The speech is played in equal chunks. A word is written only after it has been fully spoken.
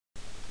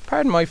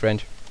Pardon my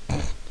French.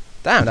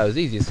 Damn, that was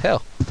easy as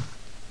hell.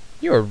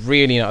 You are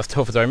really not as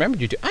tough as I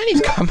remembered you to. And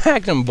he's got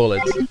magnum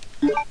bullets.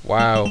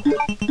 Wow.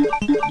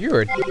 You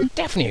are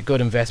definitely a good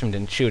investment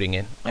in shooting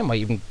in. I might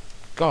even...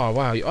 God,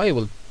 wow. I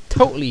will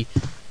totally...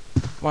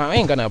 Wow, I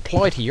ain't gonna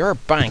apply to your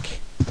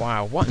bank.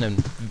 Wow, what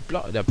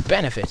the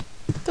benefit.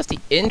 That's the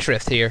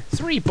interest here.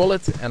 3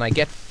 bullets and I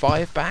get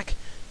 5 back.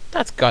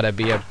 That's gotta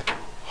be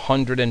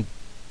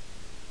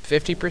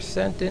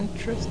 150%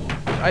 interest?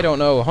 I don't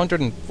know.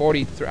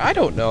 143. I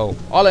don't know.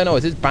 All I know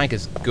is his bank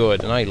is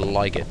good and I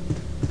like it.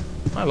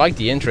 I like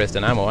the interest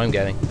and ammo I'm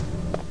getting.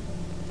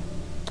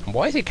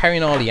 Why is he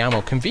carrying all the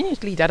ammo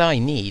conveniently that I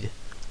need?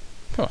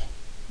 Huh.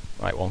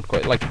 I won't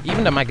quite. Like,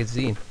 even the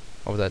magazine.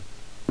 What was that?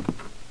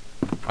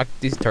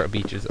 These turtle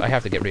beaches. I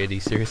have to get rid of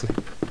these, seriously.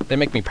 They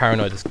make me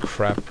paranoid as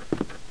crap.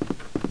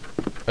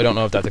 I don't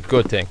know if that's a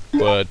good thing,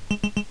 but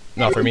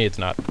not for me it's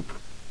not.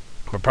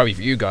 But probably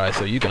for you guys,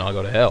 so you can all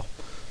go to hell.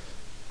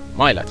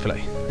 My Let's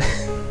Play.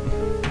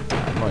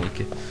 Come on, you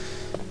kid.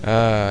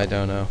 I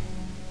don't know.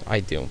 I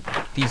do.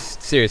 These,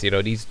 seriously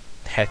though, this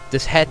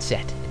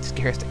headset, it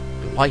scares the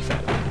life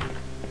out of me.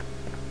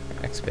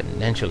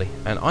 Exponentially.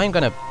 And I'm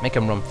gonna make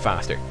him run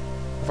faster.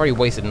 I've already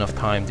wasted enough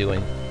time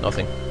doing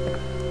nothing.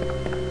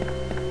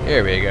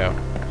 Here we go.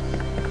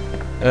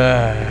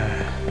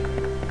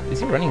 Is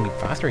he running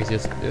faster? He's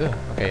just...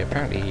 okay,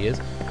 apparently he is.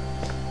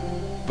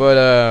 But,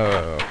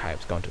 I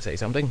was going to say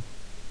something.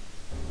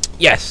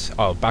 Yes,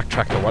 I'll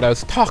backtrack to what I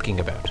was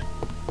talking about.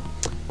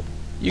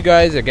 You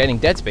guys are getting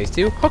Dead Space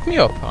 2? Hook me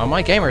up on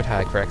my gamer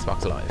tag for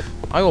Xbox Live.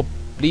 I will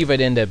leave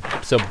it in the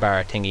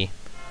sub-bar thingy.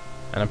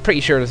 And I'm pretty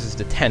sure this is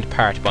the 10th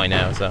part by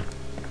now, so...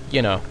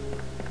 You know.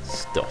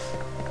 Stuff.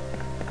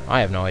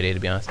 I have no idea, to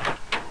be honest.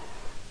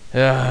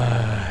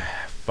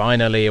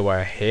 Finally,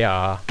 we're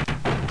here.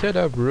 To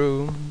the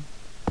room.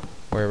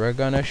 Where we're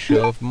gonna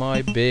shove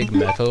my big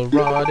metal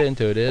rod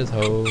into this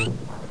hole.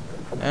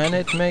 And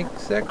it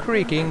makes a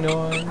creaking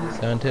noise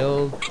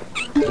until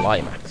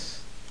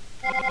climax.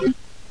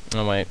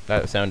 Oh wait,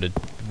 that sounded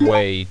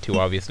way too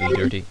obviously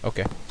dirty.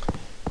 Okay.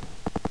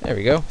 There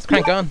we go. It's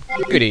crank on.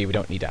 Goody, we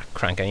don't need that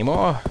crank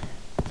anymore.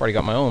 I've already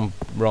got my own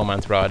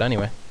romance rod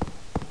anyway.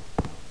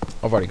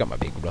 I've already got my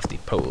big rusty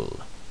pole.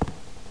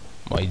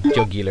 My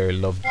jugular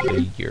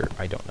lovelier.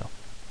 I don't know.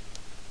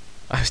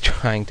 I was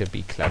trying to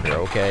be clever,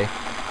 okay?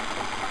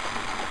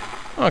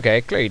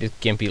 Okay, clearly this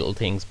gimpy little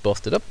thing's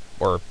busted up.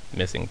 Or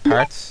missing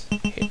parts.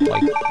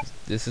 Like,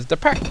 this is the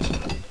part.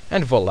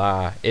 And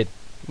voila, it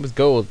was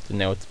gold, and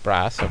now it's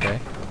brass, okay?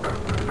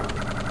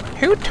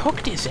 Who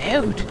took this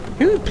out?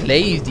 Who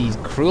plays these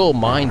cruel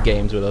mind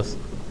games with us?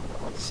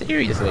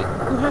 Seriously,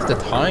 who has the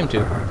time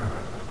to?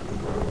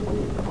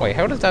 Wait,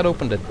 how does that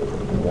open the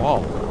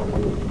wall?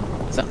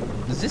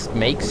 Does this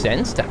make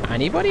sense to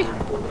anybody?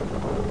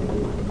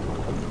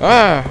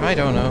 I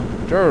don't know.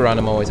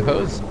 Geronimo, I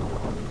suppose.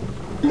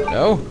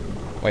 No?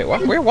 Wait,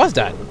 what? Where was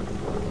that?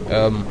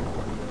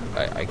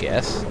 I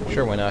guess.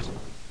 Sure, why not?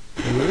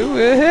 Ooh,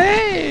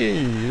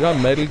 hey!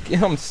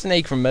 I'm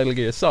Snake from Metal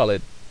Gear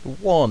Solid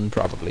 1,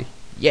 probably.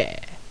 Yeah.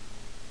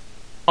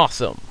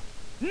 Awesome.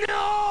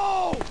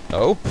 No!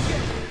 Oh?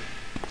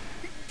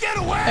 Get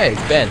away! Hey,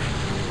 it's Ben.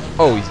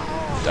 Oh,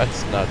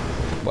 that's not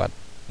what.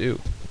 Ew.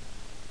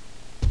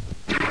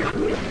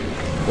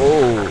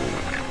 Oh.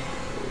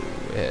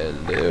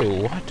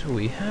 Hello, what do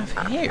we have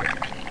here?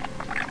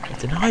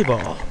 It's an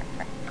eyeball.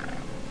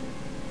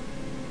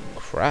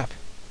 Crap.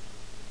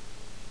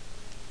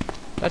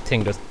 That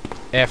thing just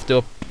effed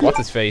up. What's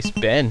his face?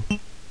 Ben.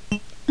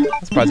 I'm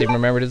surprised I even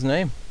remembered his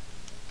name.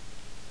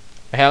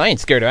 Hell, I ain't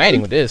scared of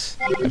anything with this.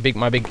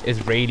 My big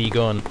Israeli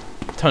gun.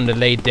 Ton to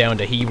lay down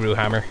the Hebrew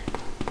hammer.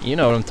 You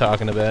know what I'm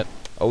talking about.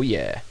 Oh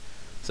yeah.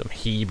 Some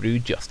Hebrew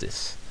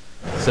justice.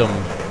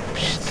 Some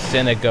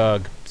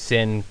synagogue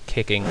sin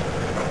kicking.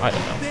 I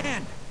don't know.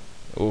 Ben!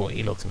 Oh,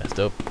 he looks messed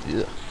up.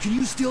 Ugh. Can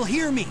you still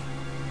hear me?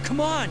 Come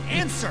on,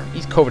 answer!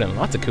 He's covered in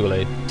lots of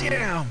Kool-Aid.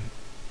 Damn!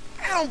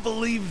 I don't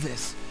believe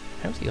this.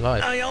 How's he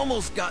alive? I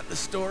almost got the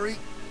story.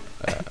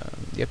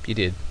 Yep, you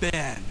did.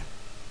 Ben.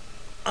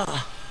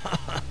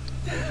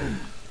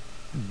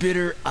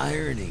 Bitter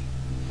irony.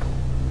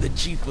 The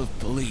chief of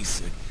police,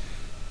 a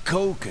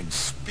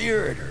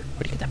co-conspirator.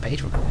 Where'd you get that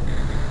page from?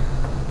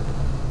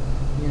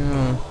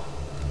 Yeah.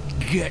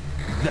 Get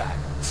that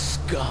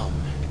scum.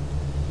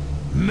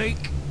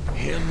 Make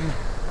him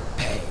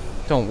pay.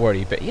 Don't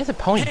worry, but he has a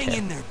ponytail. Hang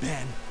in there,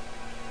 Ben.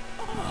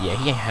 Yeah,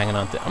 he ain't hanging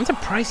on to. I'm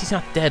surprised he's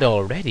not dead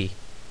already.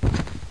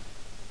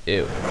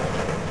 Ew.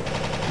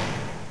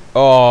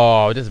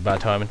 Oh, this is bad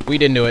timing. We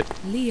didn't do it.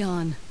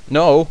 Leon.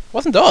 No,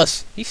 wasn't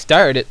us. He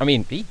started it. I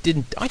mean, he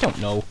didn't. I don't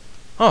know.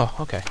 Oh,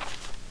 okay.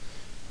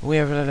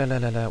 We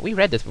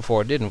read this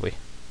before, didn't we?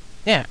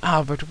 Yeah,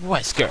 Albert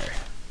Wesker.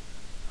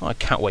 Oh, I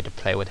can't wait to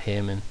play with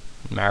him in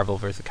Marvel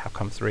vs.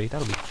 Capcom 3.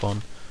 That'll be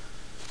fun.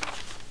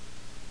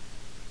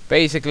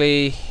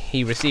 Basically,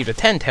 he received a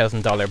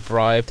 $10,000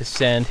 bribe to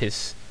send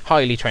his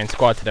highly trained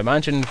squad to the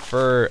mansion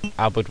for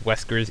Albert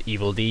Wesker's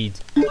evil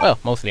deeds. Well,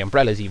 mostly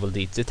Umbrella's evil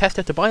deeds, to test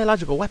out the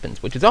biological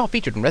weapons, which is all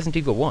featured in Resident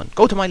Evil 1.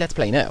 Go to my Let's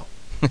Play now.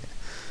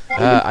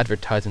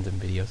 Advertisements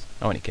and videos.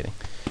 Oh, only kidding.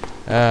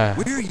 Where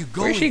are you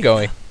going? Where's she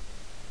going?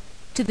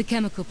 To the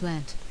chemical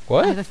plant. I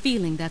What? have a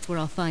feeling that's where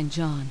I'll find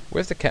John.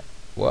 Where's the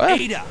What?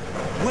 Ada,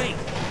 wait.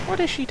 What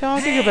is she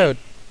talking Hey! about?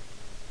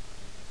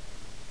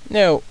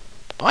 No,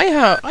 I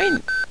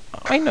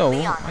know.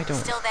 Leon, I don't.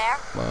 still there?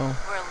 Well,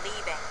 We're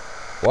leaving.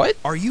 what?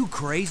 Are you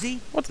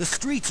crazy? What? The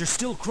streets are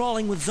still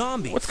crawling with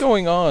zombies. What's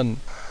going on?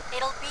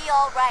 It'll be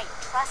all right.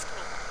 Trust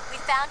me. We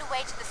found a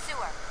way to the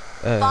sewer.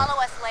 Follow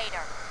us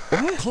later.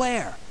 What?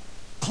 Claire!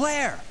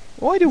 Claire!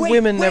 Why do Wait,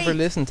 women never wait.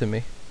 listen to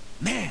me?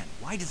 Man,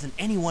 why doesn't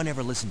anyone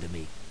ever listen to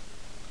me?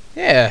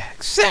 Yeah,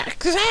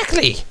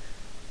 exactly.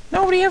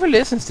 Nobody ever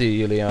listens to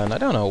you, Leon. I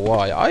don't know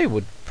why. I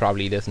would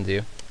probably listen to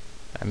you.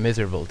 A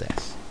miserable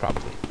death,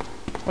 probably.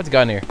 What's he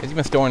got in here? Has he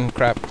been storing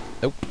crap?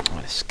 Oh,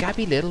 what a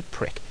scabby little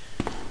prick.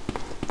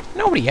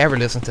 Nobody ever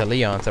listens to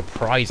Leon,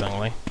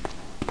 surprisingly.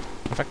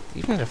 In fact,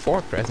 even in the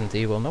fourth Resident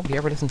Evil, nobody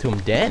ever listened to him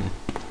then.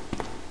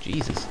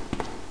 Jesus.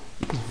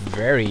 He's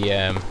very,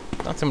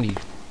 not somebody...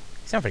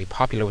 He's not very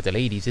popular with the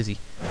ladies, is he?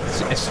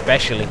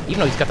 Especially, even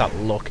though he's got that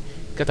look.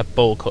 He's got the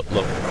bowl cut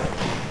look.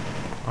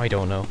 I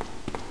don't know.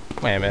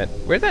 Wait a minute.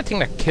 Where'd that thing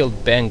that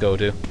killed Ben go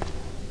to?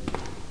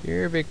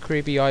 You're a big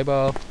creepy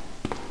eyeball.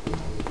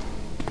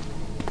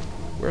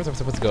 Where's I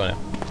supposed to go now?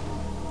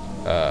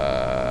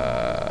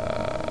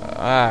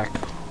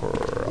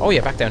 Oh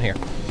yeah, back down here.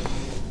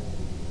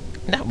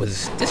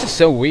 This is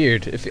so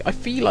weird. I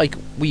feel like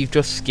we've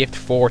just skipped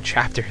 4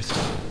 chapters.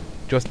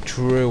 Just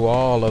through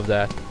all of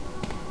that.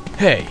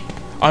 Hey,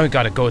 I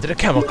gotta go to the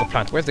chemical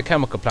plant. Where's the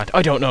chemical plant?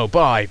 I don't know.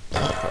 Bye.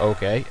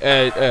 Okay.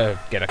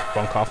 Get a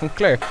phone call from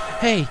Claire.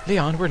 Hey,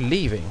 Leon, we're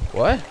leaving.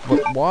 What?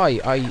 Why?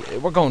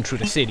 We're going through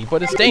the city,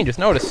 but it's dangerous.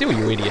 No, the sewer,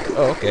 you idiot.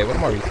 Oh, okay. What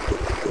am I?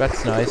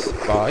 That's nice.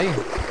 Bye.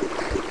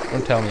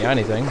 Don't tell me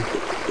anything.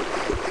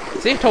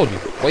 See, I told you.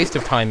 Waste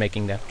of time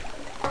making them.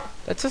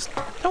 That's just...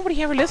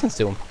 Nobody ever listens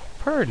to him.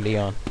 Poor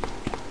Leon.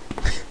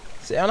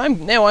 See, and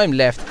I'm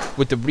left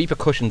with the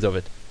repercussions of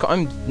it.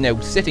 I'm now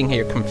sitting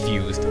here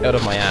confused, out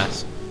of my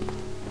ass.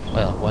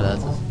 Well, what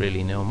else is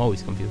really new? I'm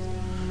always confused.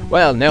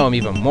 Well, now I'm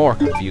even more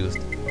confused.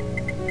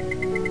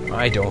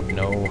 I don't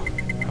know.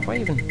 Have I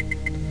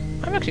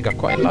even... I've actually got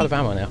quite a lot of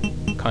ammo now.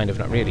 Kind of,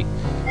 not really.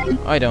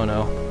 I don't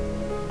know.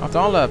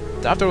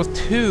 After those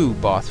 2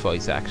 boss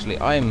fights, actually,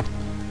 I'm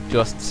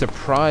just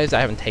surprised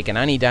I haven't taken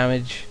any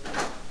damage,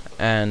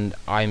 and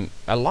I'm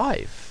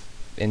alive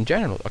in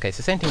general. Okay, it's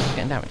the same thing as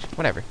getting damaged.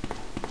 Whatever.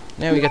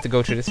 Now we get to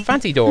go through this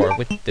fancy door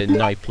with the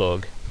night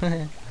plug.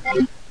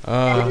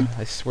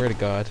 I swear to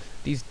God,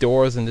 these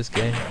doors in this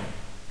game,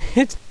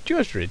 it's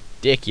just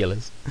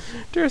ridiculous.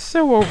 They're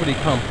so overly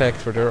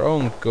complex for their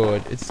own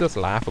good. It's just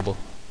laughable.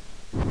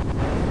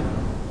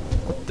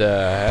 What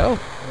the hell?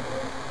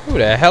 Who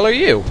the hell are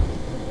you?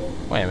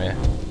 Wait a minute.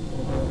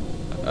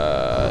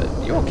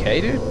 You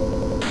okay, dude?